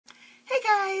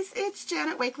Hey guys, it's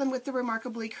Janet Wakeland with the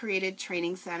Remarkably Created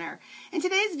Training Center. In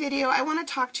today's video, I want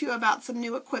to talk to you about some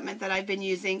new equipment that I've been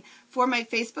using for my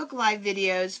Facebook Live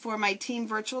videos, for my team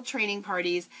virtual training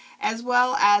parties, as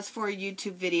well as for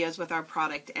YouTube videos with our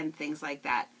product and things like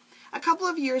that. A couple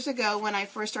of years ago, when I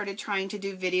first started trying to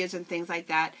do videos and things like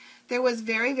that, there was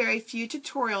very few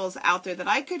tutorials out there that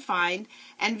I could find,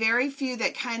 and very few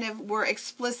that kind of were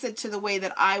explicit to the way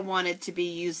that I wanted to be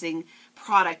using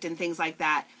product and things like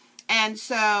that. And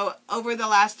so over the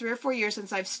last 3 or 4 years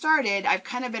since I've started, I've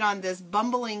kind of been on this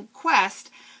bumbling quest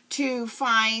to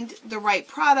find the right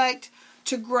product,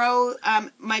 to grow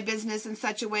my business in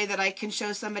such a way that I can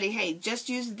show somebody, hey, just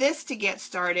use this to get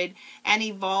started and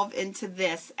evolve into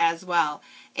this as well.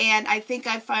 And I think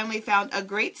I finally found a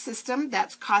great system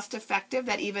that's cost effective,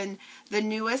 that even the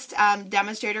newest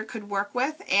demonstrator could work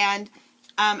with. And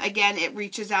again, it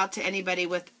reaches out to anybody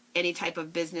with any type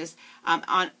of business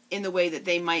in the way that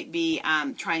they might be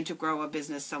trying to grow a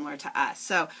business similar to us.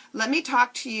 So let me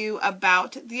talk to you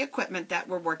about the equipment that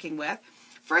we're working with.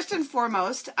 First and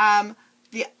foremost,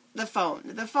 the phone.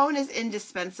 The phone is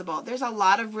indispensable. There's a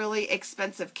lot of really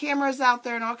expensive cameras out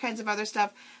there and all kinds of other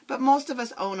stuff, but most of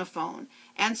us own a phone.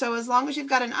 And so as long as you've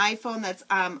got an iPhone that's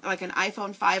like an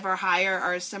iPhone 5 or higher,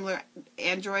 or a similar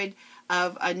Android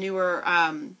of a newer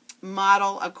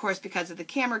model, of course, because of the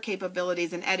camera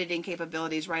capabilities and editing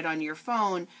capabilities right on your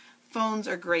phone, phones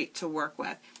are great to work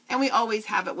with. And we always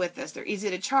have it with us. They're easy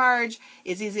to charge.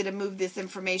 It's easy to move this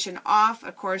information off.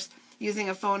 Of course, using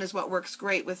a phone is what works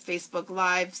great with Facebook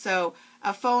Live. So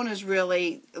a phone is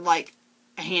really like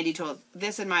a handy tool.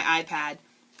 This and my iPad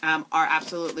are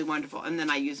absolutely wonderful. And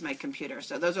then I use my computer.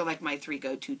 So those are like my 3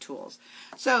 go-to tools.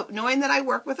 So knowing that I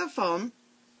work with a phone,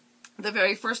 the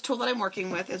very first tool that I'm working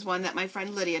with is one that my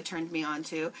friend Lydia turned me on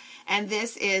to, and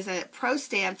this is a Pro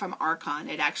Stand from Arkon.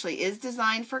 It actually is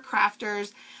designed for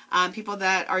crafters, people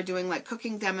that are doing like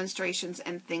cooking demonstrations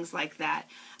and things like that.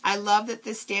 I love that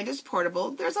this stand is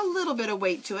portable. There's a little bit of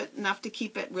weight to it, enough to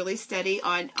keep it really steady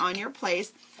on your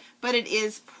place, but it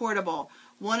is portable.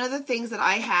 One of the things that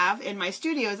I have in my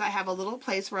studio is I have a little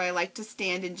place where I like to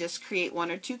stand and just create 1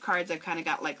 or 2 cards. I've kind of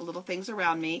got like little things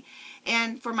around me.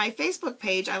 And for my Facebook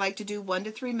page, I like to do 1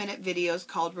 to 3 minute videos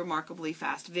called Remarkably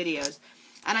Fast Videos.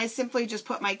 And I simply just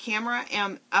put my camera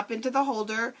up into the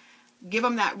holder, give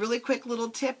them that really quick little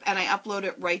tip, and I upload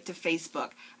it right to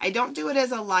Facebook. I don't do it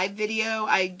as a live video.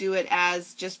 I do it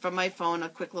as just from my phone, a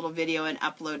quick little video, and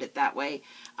upload it that way.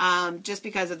 Just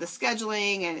because of the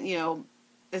scheduling, and you know,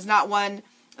 there's not one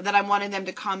that I'm wanting them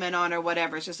to comment on or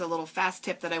whatever. It's just a little fast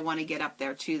tip that I want to get up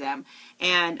there to them.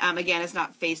 And again, it's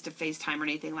not face-to-face time or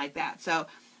anything like that. So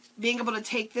being able to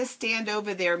take this stand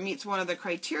over there meets one of the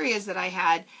criterias that I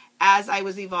had as I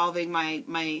was evolving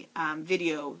my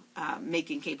video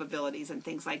making capabilities and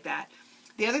things like that.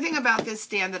 The other thing about this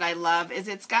stand that I love is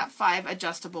it's got 5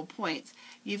 adjustable points.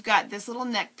 You've got this little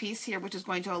neck piece here, which is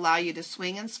going to allow you to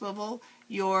swing and swivel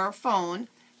your phone.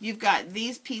 You've got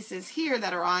these pieces here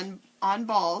that are on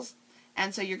balls,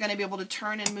 and so you're going to be able to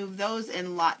turn and move those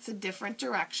in lots of different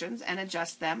directions and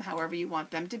adjust them however you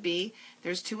want them to be.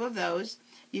 There's 2 of those.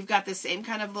 You've got the same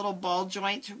kind of little ball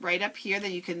joint right up here that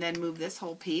you can then move this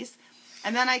whole piece,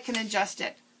 and then I can adjust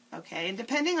it. Okay, and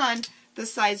depending on the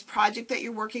size project that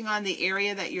you're working on, the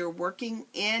area that you're working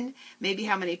in, maybe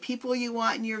how many people you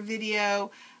want in your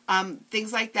video,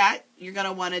 things like that, you're going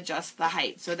to want to adjust the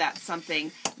height. So that's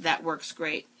something that works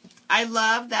great. I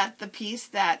love that the piece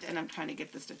that, and I'm trying to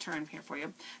get this to turn here for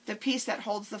you, the piece that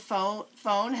holds the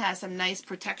phone has some nice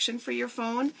protection for your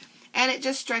phone, and it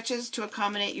just stretches to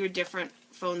accommodate your different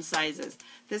phone sizes.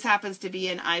 This happens to be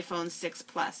an iPhone 6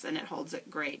 Plus, and it holds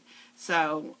it great.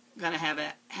 So I'm going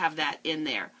to have that in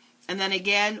there. And then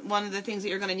again, one of the things that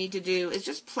you're going to need to do is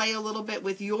just play a little bit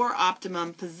with your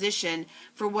optimum position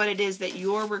for what it is that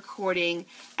you're recording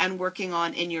and working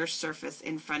on in your surface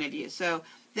in front of you. So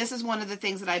this is one of the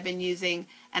things that I've been using,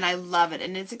 and I love it,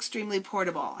 and it's extremely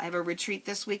portable. I have a retreat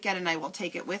this weekend, and I will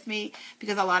take it with me,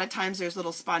 because a lot of times there's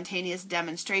little spontaneous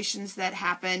demonstrations that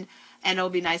happen, and it'll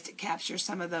be nice to capture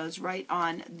some of those right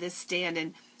on this stand,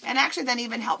 and actually then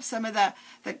even help some of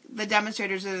the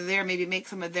demonstrators that are there maybe make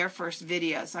some of their first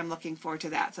videos. So I'm looking forward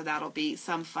to that, so that'll be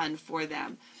some fun for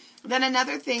them. Then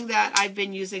another thing that I've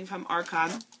been using from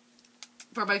Arkon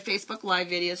for my Facebook Live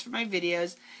videos, for my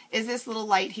videos, is this little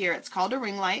light here. It's called a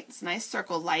ring light. It's a nice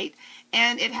circle light,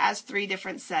 and it has 3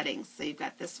 different settings. So you've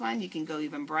got this one, you can go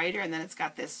even brighter, and then it's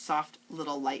got this soft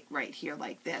little light right here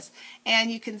like this. And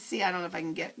you can see, I don't know if I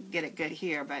can get it good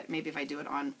here, but maybe if I do it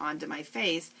onto my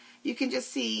face, you can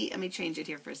just see, let me change it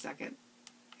here for a second,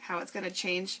 how it's going to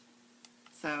change.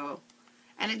 So,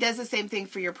 and it does the same thing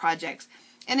for your projects.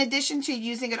 In addition to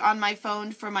using it on my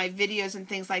phone for my videos and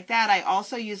things like that, I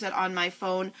also use it on my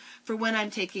phone for when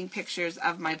I'm taking pictures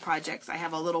of my projects. I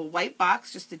have a little white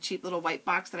box, just a cheap little white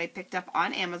box that I picked up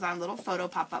on Amazon, little photo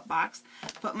pop-up box.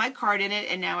 Put my card in it,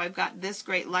 and now I've got this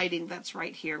great lighting that's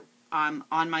right here on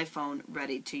my phone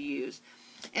ready to use.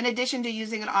 In addition to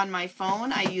using it on my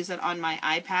phone, I use it on my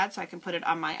iPad, so I can put it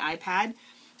on my iPad.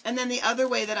 And then the other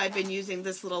way that I've been using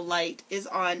this little light is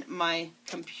on my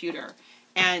computer.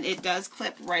 And it does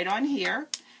clip right on here.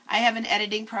 I have an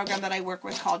editing program that I work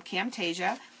with called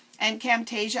Camtasia. And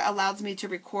Camtasia allows me to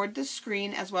record the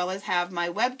screen as well as have my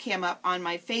webcam up on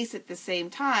my face at the same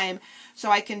time.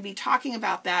 So I can be talking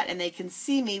about that and they can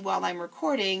see me while I'm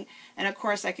recording. And of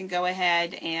course I can go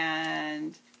ahead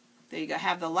and, there you go,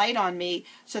 have the light on me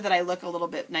so that I look a little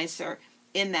bit nicer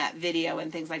in that video and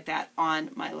things like that on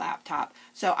my laptop.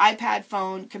 So iPad,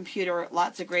 phone, computer,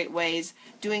 lots of great ways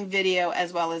doing video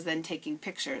as well as then taking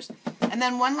pictures. And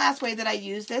then one last way that I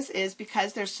use this is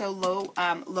because they're so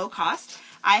low cost,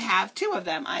 I have two of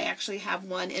them. I actually have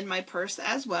one in my purse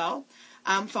as well.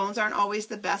 Phones aren't always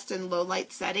the best in low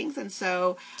light settings, and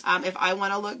so if I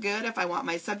want to look good, if I want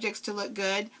my subjects to look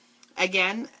good,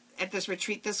 again, at this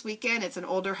retreat this weekend, it's an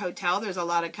older hotel. There's a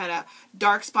lot of kind of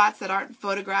dark spots that aren't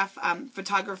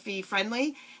photography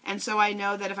friendly. And so I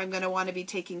know that if I'm going to want to be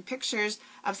taking pictures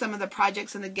of some of the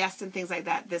projects and the guests and things like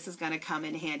that, this is going to come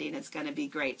in handy and it's going to be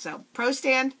great. So Pro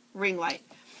Stand, ring light.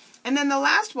 And then the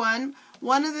last one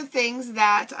of the things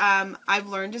that I've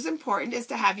learned is important is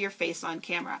to have your face on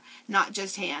camera, not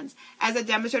just hands. As a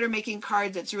demonstrator making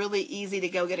cards, it's really easy to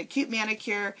go get a cute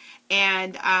manicure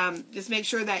and just make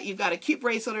sure that you've got a cute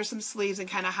bracelet or some sleeves and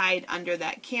kind of hide under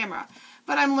that camera.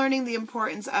 But I'm learning the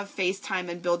importance of FaceTime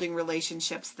and building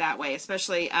relationships that way,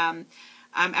 especially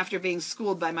after being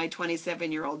schooled by my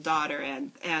 27-year-old daughter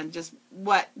and just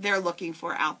what they're looking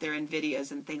for out there in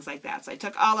videos and things like that. So I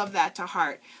took all of that to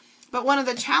heart. But one of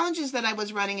the challenges that I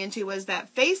was running into was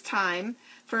that FaceTime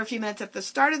for a few minutes at the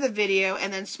start of the video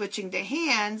and then switching to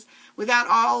hands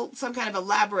without some kind of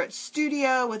elaborate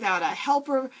studio, without a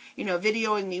helper,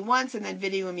 videoing me once and then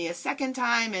videoing me a second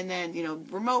time and then,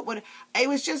 remote. It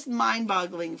was just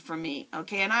mind-boggling for me,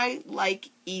 okay? And I like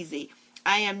easy.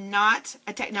 I am not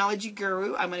a technology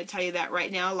guru. I'm going to tell you that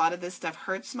right now. A lot of this stuff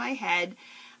hurts my head.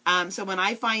 So when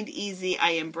I find easy, I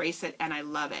embrace it and I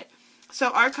love it. So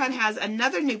Arkon has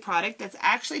another new product that's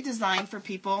actually designed for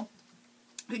people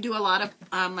who do a lot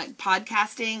of like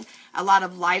podcasting, a lot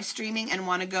of live streaming, and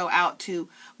want to go out to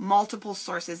multiple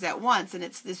sources at once. And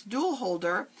it's this dual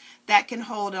holder that can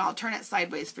hold, and I'll turn it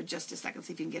sideways for just a second,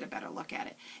 see if you can get a better look at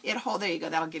it. There you go,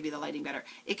 that'll give you the lighting better.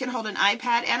 It can hold an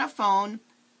iPad and a phone,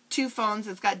 two phones.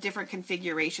 It's got different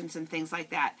configurations and things like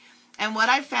that. And what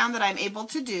I've found that I'm able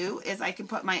to do is I can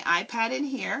put my iPad in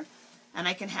here, and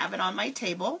I can have it on my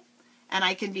table. And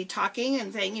I can be talking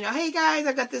and saying, hey guys,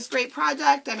 I've got this great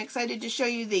project. I'm excited to show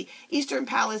you the Eastern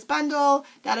Palace bundle,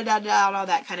 da-da-da-da, and all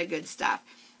that kind of good stuff.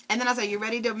 And then I'll say, you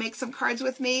ready to make some cards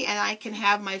with me? And I can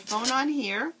have my phone on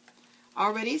here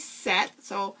already set.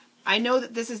 So I know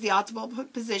that this is the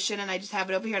optimal position, and I just have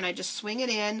it over here, and I just swing it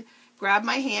in, grab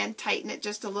my hand, tighten it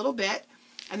just a little bit,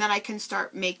 and then I can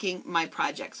start making my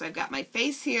project. So I've got my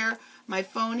face here, my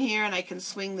phone here, and I can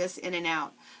swing this in and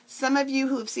out. Some of you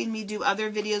who have seen me do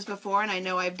other videos before, and I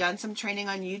know I've done some training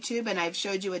on YouTube, and I've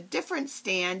showed you a different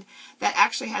stand that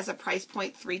actually has a price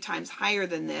point 3 times higher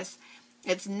than this.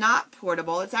 It's not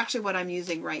portable. It's actually what I'm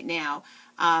using right now.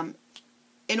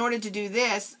 In order to do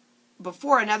this,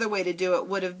 before, another way to do it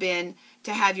would have been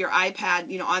to have your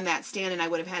iPad, on that stand, and I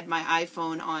would have had my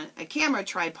iPhone on a camera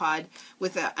tripod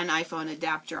with an iPhone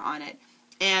adapter on it.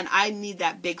 And I need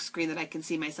that big screen that I can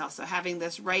see myself. So having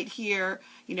this right here,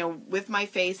 with my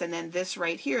face, and then this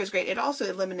right here is great. It also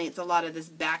eliminates a lot of this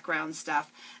background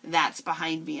stuff that's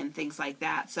behind me and things like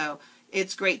that. So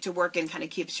it's great to work in, kind of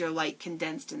keeps your light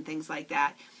condensed and things like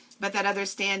that. But that other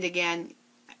stand, again,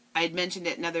 I had mentioned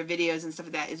it in other videos and stuff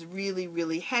like that, is really,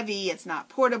 really heavy. It's not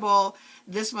portable.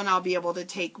 This one I'll be able to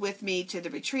take with me to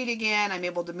the retreat again. I'm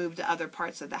able to move to other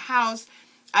parts of the house.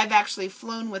 I've actually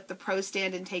flown with the Pro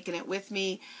Stand and taken it with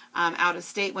me out of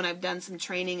state when I've done some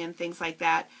training and things like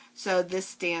that. So this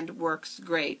stand works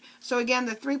great. So again,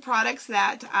 the 3 products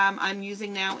that I'm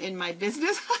using now in my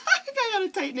business, I gotta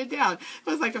tighten it down. It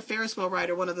was like a Ferris wheel ride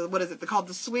or one of the, what is it, called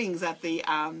the swings at the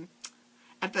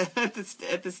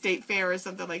state fair or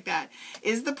something like that,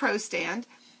 is the Pro Stand.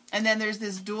 And then there's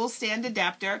this dual stand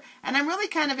adapter, and I'm really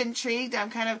kind of intrigued. I'm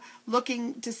kind of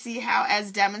looking to see how,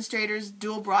 as demonstrators,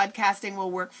 dual broadcasting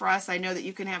will work for us. I know that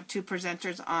you can have two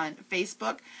presenters on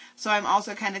Facebook, so I'm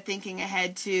also kind of thinking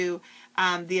ahead to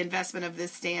the investment of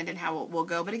this stand and how it will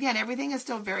go. But again, everything is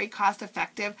still very cost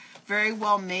effective, very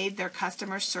well made. Their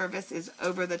customer service is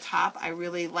over the top. I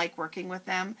really like working with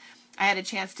them. I had a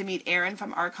chance to meet Aaron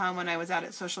from Arkon when I was out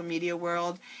at Social Media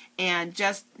World, and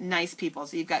just nice people.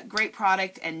 So you've got great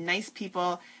product and nice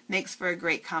people, makes for a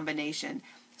great combination.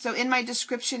 So in my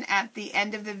description at the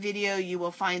end of the video, you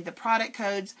will find the product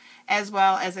codes as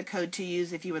well as a code to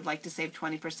use if you would like to save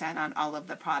 20% on all of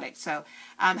the products. So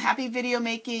happy video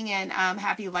making, and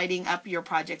happy lighting up your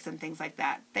projects and things like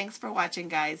that. Thanks for watching,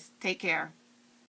 guys. Take care.